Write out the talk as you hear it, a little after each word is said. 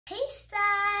Hey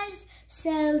stars!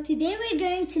 So today we're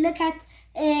going to look at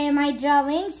my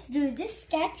drawings through this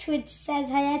sketch which says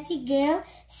Hayati Girl,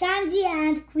 Sandy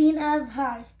and Queen of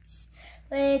Hearts.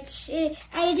 Which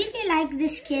I really like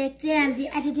this character and the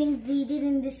editing they did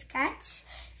in this sketch.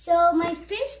 So my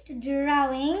first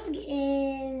drawing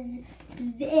is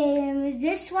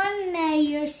this one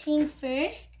you're seeing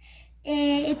first.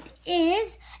 It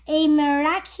is a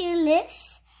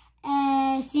miraculous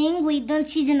thing. We don't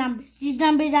see the numbers. These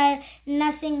numbers are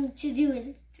nothing to do with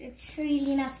it. It's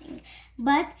really nothing.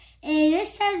 But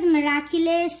this says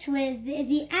miraculous with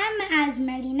the M as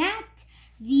Marinette,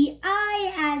 the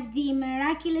I as the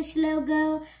miraculous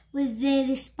logo with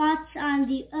the spots on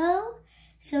the O.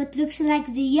 So it looks like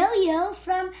the yo-yo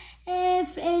from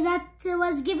that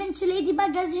was given to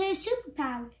Ladybug as her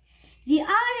superpower. The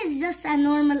R is just a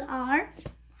normal R.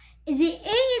 The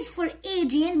A is for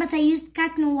Adrien, but I used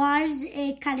Cat Noir's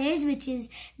colors, which is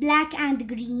black and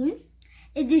green.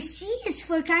 The C is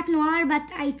for Cat Noir, but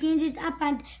I changed it up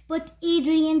and put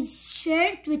Adrien's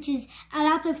shirt, which is a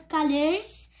lot of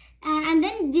colors. And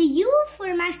then the U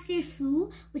for Master Fu,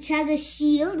 which has a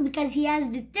shield because he has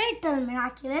the turtle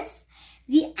miraculous.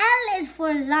 The L is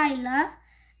for Lila,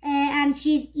 and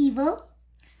she's evil.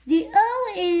 The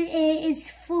O is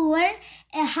for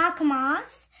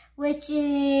Hawkmoth, which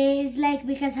is like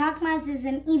because Hawkmoth is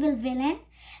an evil villain.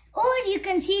 Or you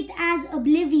can see it as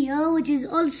Oblivio, which is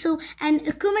also an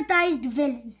akumatized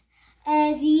villain.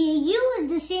 The U is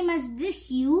the same as this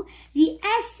U. The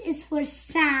S is for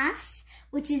Sass,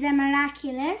 which is a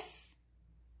miraculous.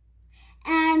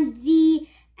 And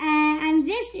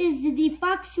this is the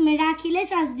Fox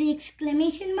Miraculous as the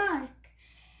exclamation mark.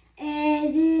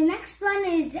 The next one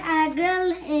is a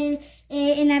girl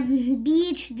in a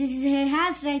beach. This is her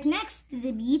house right next to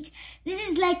the beach. This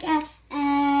is like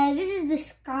this is the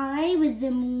sky with the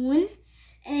moon.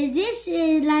 This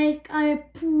is like our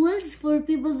pools for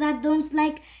people that don't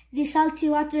like the salty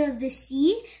water of the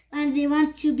sea and they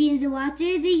want to be in the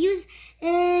water. They use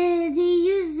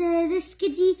this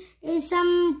kitty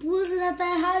some pools that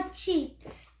are heart shaped.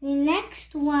 The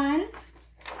next one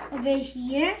over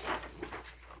here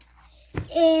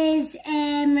is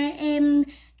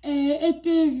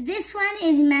this one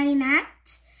is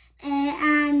Marinette,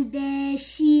 and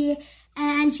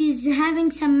she's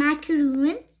having some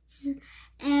macaroons,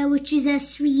 which is a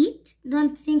sweet.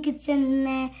 Don't think it's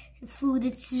in food.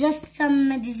 It's just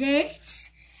some desserts.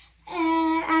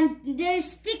 And they're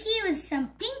sticky with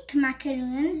some pink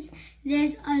macaroons.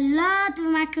 There's a lot of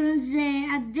macaroons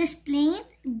at this plate.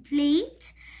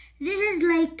 This is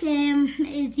like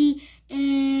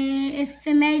if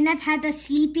Marinette had a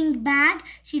sleeping bag,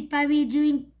 she'd probably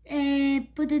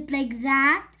put it like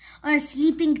that, or a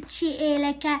sleeping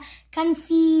like a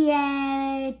comfy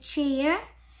chair.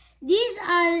 These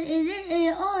are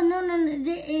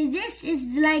this is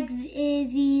like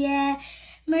the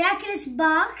miraculous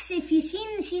box. If you've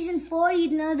seen season 4,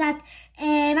 you'd know that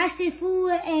Master Fu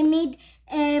made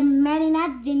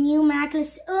Marinette the new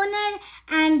miraculous owner,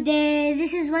 and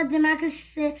this is what the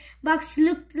miraculous box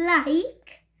looked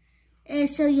like.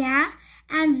 So yeah,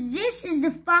 and this is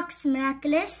the Fox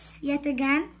Miraculous yet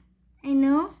again, I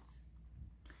know.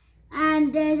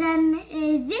 And then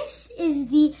this is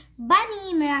the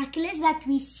Bunny Miraculous that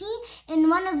we see in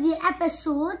one of the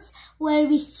episodes where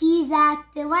we see that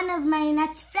one of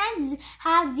Marinette's friends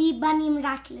have the Bunny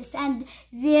Miraculous and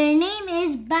their name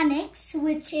is Bunnix,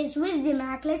 which is with the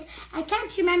Miraculous. I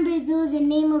can't remember though the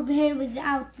name of her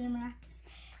without the Miraculous.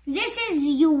 This is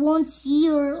you won't see,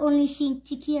 you're only seeing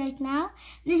Tiki right now.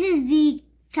 This is the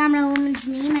camera woman's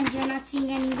name and you're not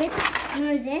seeing any of it,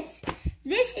 nor this.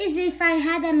 This is if I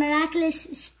had a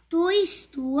miraculous toy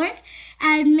store,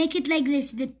 I'd make it like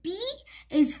this. The P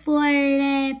is for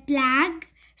plague,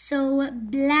 so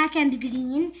black and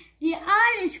green. The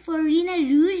R is for Rena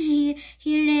Rouge.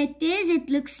 Here it is. It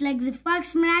looks like the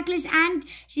Fox Miraculous and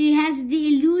she has the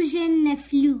illusion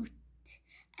flute.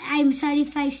 I'm sorry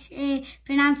if I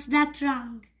pronounced that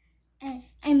wrong.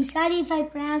 I'm sorry if I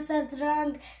pronounced that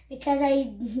wrong because I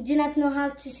do not know how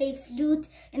to say flute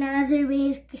in another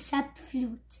way except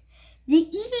flute. The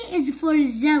E is for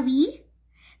Zoe,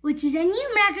 which is a new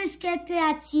miraculous character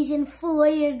at season 4.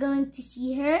 You're going to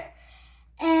see her.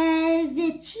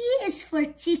 The T is for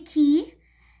Tiki.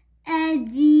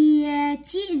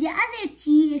 The other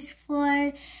T is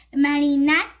for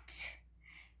Marinette.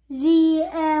 The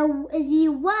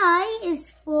Y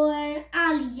is for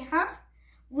Alia,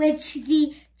 which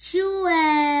the two,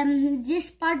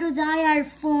 this part of the eye are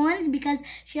phones because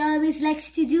she always likes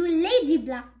to do lady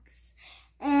blogs.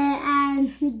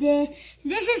 And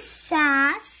this is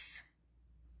Sass.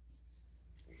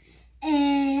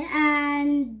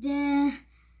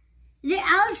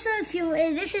 Also, if you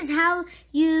this is how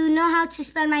you know how to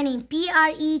spell my name, Pretty.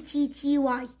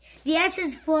 The S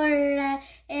is for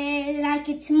like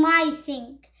it's my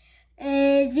thing.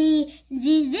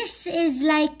 This is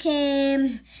like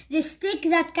the stick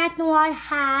that Cat Noir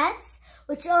has,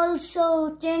 which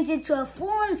also turns into a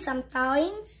phone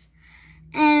sometimes.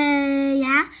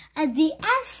 The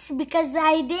S, because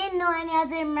I didn't know any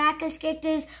other miraculous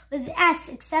characters with S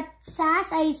except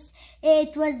Sass.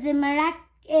 It was the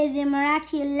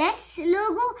miraculous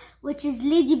logo, which is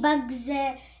Ladybug's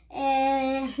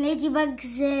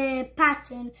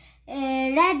pattern,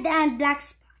 red and black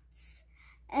spots.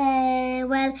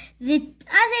 Well, the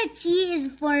other T is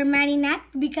for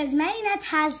Marinette, because Marinette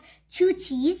has 2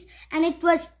 T's, and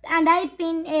I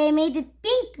made it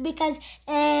pink because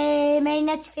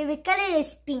Marinette's favorite color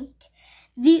is pink.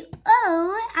 The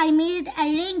O, I made it a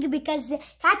ring because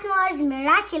Cat Noir's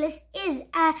miraculous is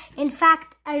in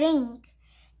fact a ring.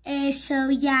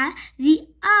 The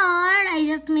R, I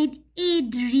just made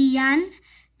Adrian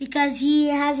because he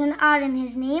has an R in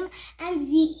his name, and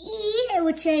the E,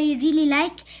 which I really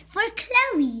like, for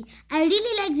Chloe. I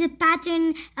really like the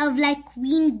pattern of like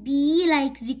queen bee,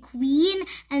 like the queen,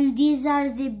 and these are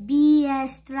the bee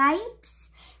stripes,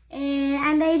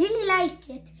 and I really like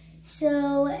it.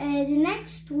 So the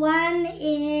next one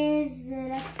is,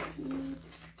 let's see,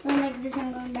 going like this,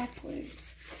 I'm going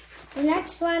backwards. The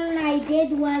next one I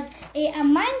did was a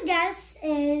Among Us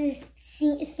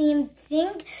themed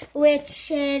thing, which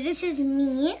this is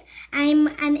me. I'm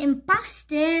an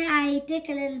imposter. I take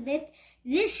a little bit.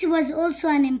 This was also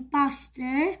an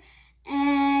imposter.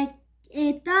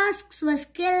 Tasks was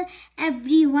kill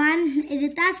everyone. The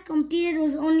task completed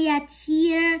was only at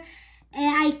here.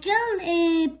 I killed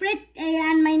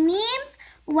and my name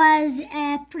was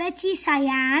Pretty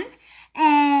Cyan.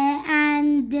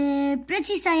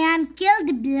 Pretty Cyan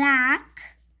killed Black,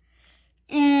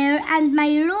 and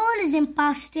my role is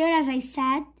imposter, as I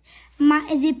said.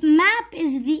 The map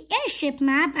is the airship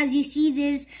map. As you see,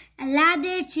 there's a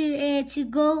ladder to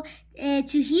go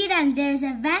to here, and there's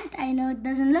a vent. I know it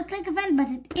doesn't look like a vent, but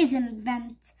it is a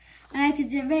vent. Alright,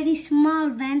 it's a very small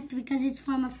vent because it's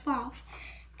from afar.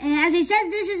 As I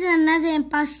said, this is another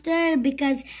imposter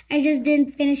because I just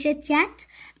didn't finish it yet.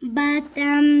 But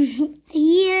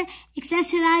here,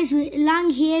 accessorized with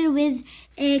long hair with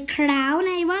a crown.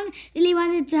 I really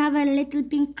wanted to have a little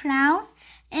pink crown.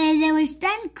 There were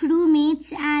 10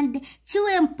 crewmates and 2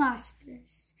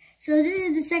 imposters. So this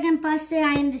is the second imposter.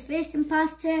 I am the first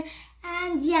imposter.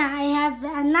 And yeah, I have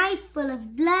a knife full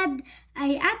of blood.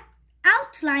 I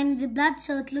outlined the blood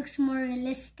so it looks more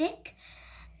realistic.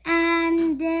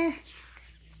 And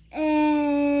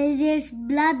there's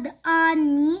blood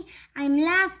on me. I'm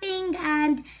laughing,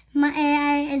 and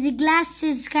the glass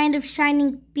is kind of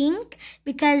shining pink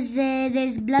because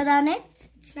there's blood on it.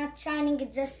 It's not shining,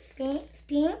 it's just pink.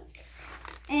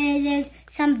 There's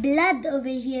some blood over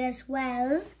here as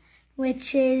well,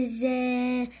 which is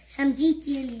some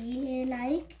detail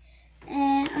like.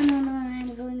 Oh no,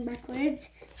 I'm going backwards.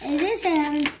 This I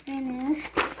haven't finished.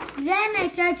 Then I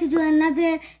tried to do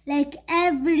another, like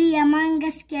every Among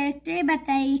Us character, but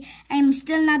I'm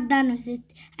still not done with it.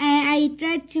 I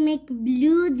tried to make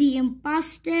blue the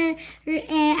imposter,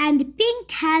 and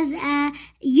pink has a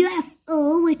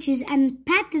UFO, which is a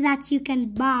pet that you can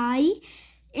buy.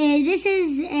 This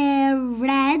is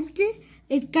red.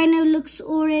 It kind of looks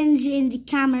orange in the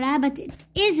camera, but it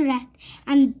is red.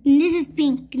 And this is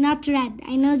pink, not red.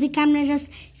 I know the camera just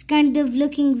is kind of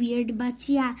looking weird, but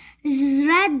yeah. This is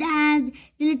red, and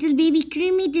the little baby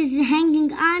crewmate is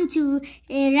hanging on to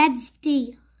Red's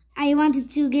tail. I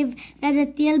wanted to give Red a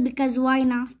tail because why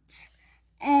not?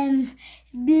 Then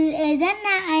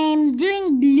I am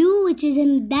doing blue, which is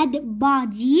a dead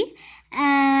body.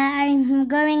 I'm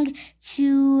going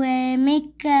to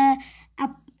make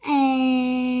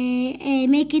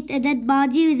it a dead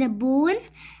body with a bone,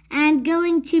 and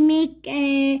going to make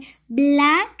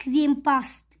black the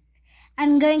imposter.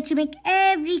 I'm going to make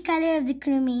every color of the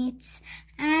crewmates,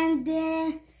 and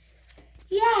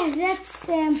yeah, that's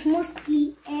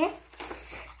mostly it,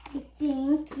 I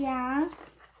think. Yeah,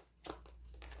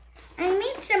 I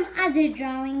made some other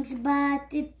drawings,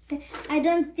 but I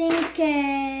don't think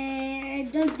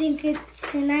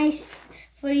it's nice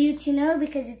for you to know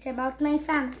because it's about my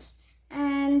family.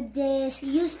 And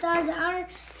you stars are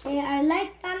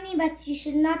like family, but you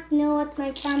should not know what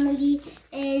my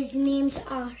family's names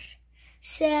are.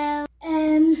 So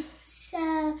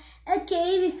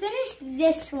okay, we finished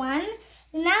this one.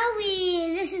 Now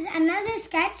this is another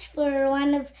sketch for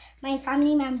one of my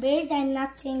family members. I'm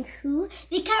not saying who.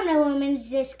 The camera woman's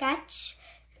sketch.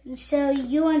 so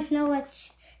you won't know what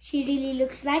she really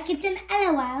looks like. It's an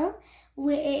LOL.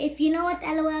 If you know what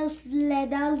LOL's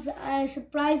dolls are,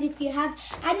 surprised if you have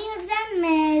any of them,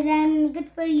 then good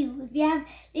for you. If you have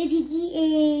Lady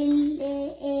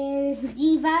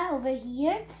Diva over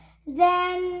here,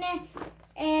 then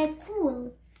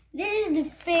cool. This is the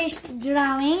first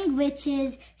drawing, which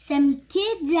is some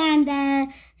kids and their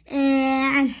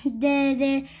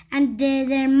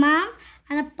mom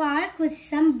on a park with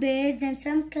some birds and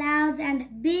some clouds and a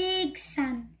big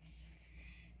sun.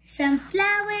 Some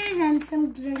flowers and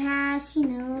some grass, you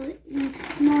know,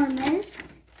 normal.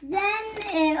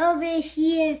 Then over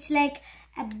here it's like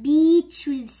a beach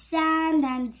with sand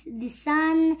and the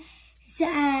sun.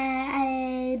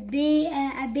 A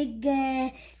big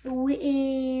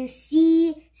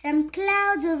sea, some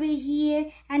clouds over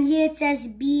here, and here it says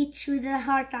beach with a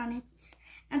heart on it.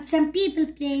 And some people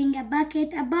playing a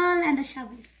bucket, a ball, and a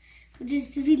shovel, which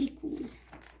is really cool.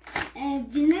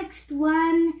 The next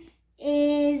one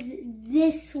is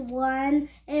this one.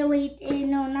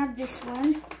 No, not this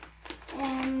one.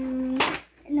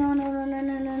 No.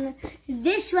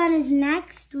 This one is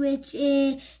next, which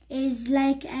is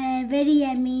like very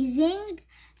amazing.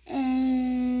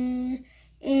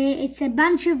 It's a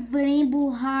bunch of rainbow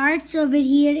hearts. Over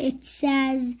here it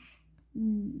says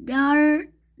dark,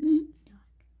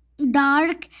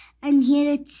 and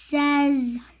here it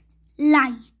says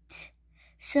light.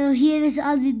 So here is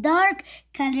all the dark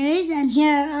colors and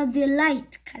here are all the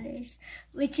light colors,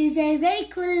 which is a very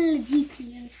cool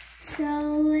detail. So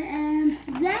then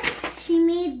she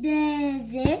made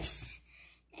this,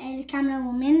 the camera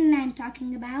woman I'm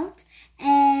talking about.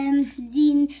 Her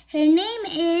name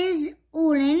is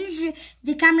Orange.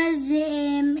 The camera's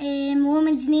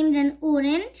woman's name is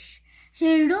Orange.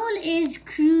 Her role is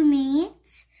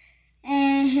crewmate.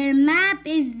 Her map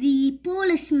is the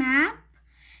Polis map.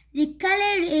 The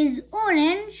color is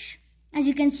orange. As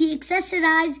you can see,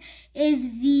 accessorized is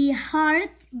the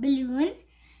heart balloon.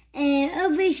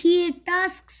 Over here,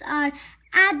 tasks are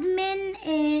admin.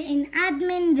 In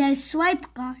admin, there's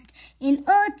swipe card. In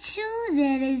O2,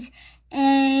 there is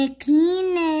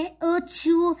clean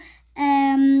O2.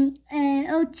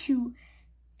 O2.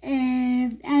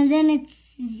 And then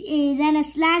it's then a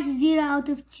 /0 out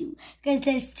of 2, because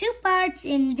there's 2 parts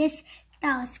in this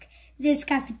task. There's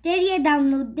cafeteria,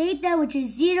 download data, which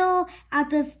is 0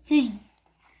 out of 3,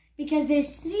 because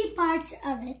there's 3 parts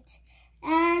of it.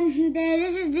 And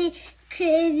this is the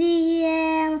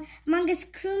Among Us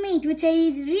crewmate, which I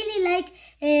really like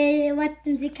what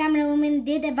the camera woman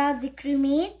did about the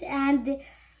crewmate, and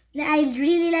I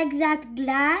really like that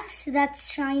glass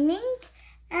that's shining.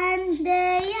 And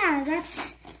yeah,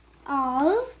 that's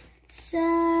all.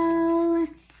 So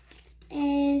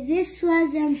this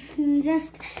was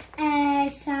just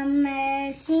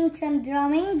seeing some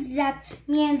drawings that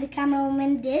me and the camera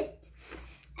woman did.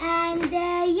 And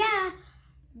yeah,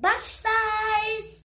 bye.